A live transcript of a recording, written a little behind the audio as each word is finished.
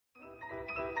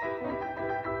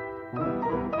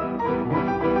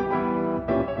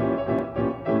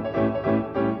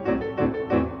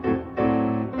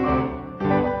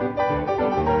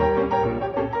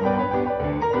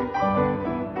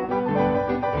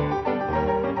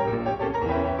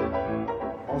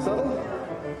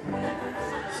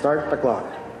Start the clock.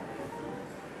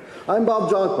 I'm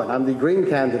Bob Jonkman. I'm the Green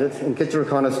candidate in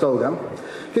Kitchener-Conestoga.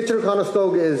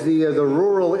 Kitchener-Conestoga is the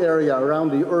rural area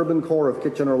around the urban core of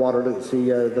Kitchener-Waterloo. It's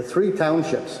the three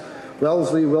townships,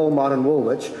 Wellesley, Wilmot, and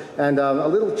Woolwich, and a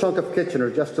little chunk of Kitchener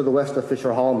just to the west of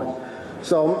Fisher-Hallman.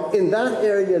 So in that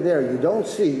area there, you don't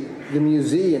see the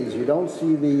museums, you don't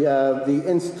see the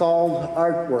installed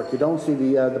artwork, you don't see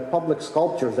the public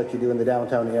sculptures that you do in the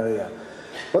downtown area.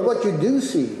 But what you do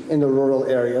see in the rural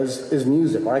areas is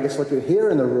music, or I guess what you hear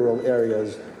in the rural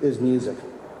areas is music.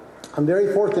 I'm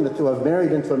very fortunate to have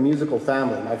married into a musical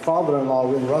family. My father-in-law,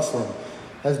 Win Russell,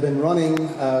 has been running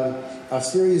a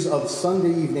series of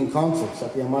Sunday evening concerts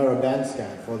at the Elmira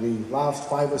Bandstand for the last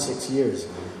 5 or 6 years,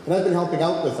 and I've been helping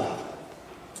out with that.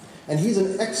 And he's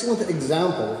an excellent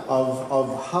example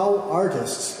of how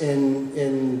artists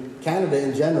in Canada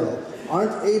in general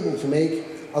aren't able to make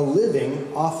a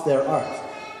living off their art.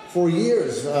 For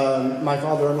years, my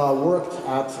father-in-law worked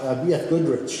at B.F.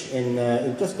 Goodrich in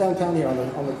just downtown here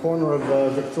on the corner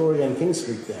of Victoria and King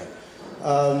Street there.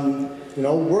 You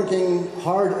know, working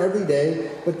hard every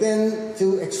day, but then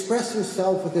to express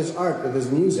himself with his art, with his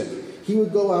music, he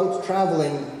would go out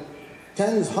traveling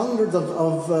tens, hundreds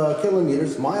of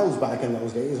kilometers, miles back in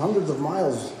those days, hundreds of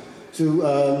miles to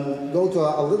go to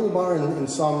a little bar in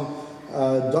some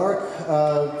dark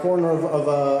corner of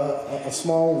a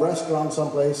small restaurant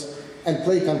someplace and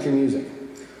play country music.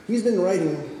 He's been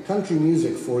writing country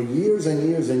music for years and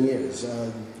years and years.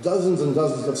 Dozens and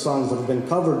dozens of songs that have been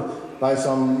covered by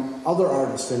some other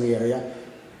artists in the area.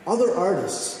 Other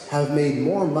artists have made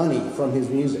more money from his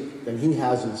music than he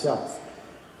has himself.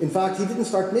 In fact, he didn't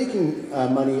start making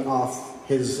money off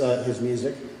his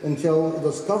music until it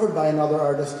was covered by another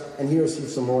artist and he received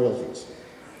some royalties.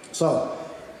 So,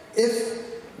 if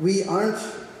we aren't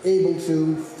able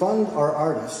to fund our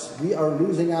artists, we are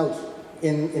losing out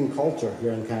in culture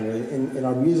here in Canada, in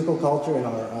our musical culture, in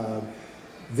our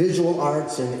visual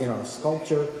arts, in our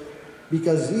sculpture,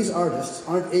 because these artists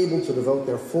aren't able to devote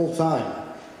their full time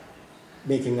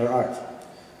making their art.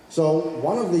 So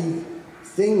one of the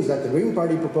things that the Green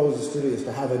Party proposes to do is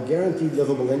to have a guaranteed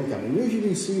livable income. And usually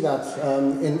you see that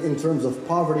in terms of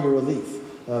poverty relief,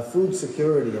 food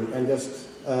security, and just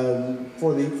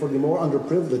for the more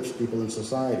underprivileged people in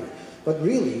society. But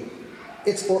really,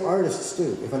 it's for artists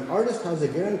too. If an artist has a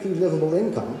guaranteed livable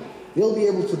income, they'll be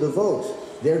able to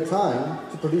devote their time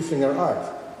to producing their art.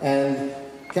 And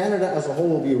Canada as a whole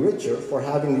will be richer for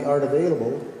having the art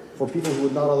available for people who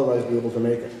would not otherwise be able to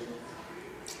make it.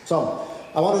 So,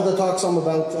 I wanted to talk some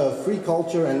about free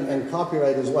culture and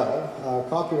copyright as well.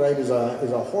 Copyright is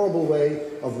a horrible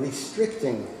way of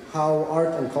restricting how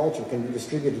art and culture can be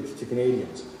distributed to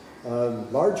Canadians.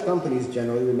 Large companies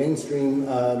generally, the mainstream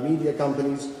media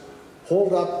companies,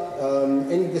 hold up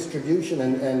any distribution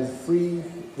and free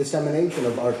dissemination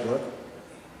of artwork,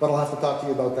 but I'll have to talk to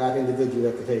you about that individually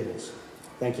at the tables.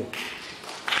 Thank you.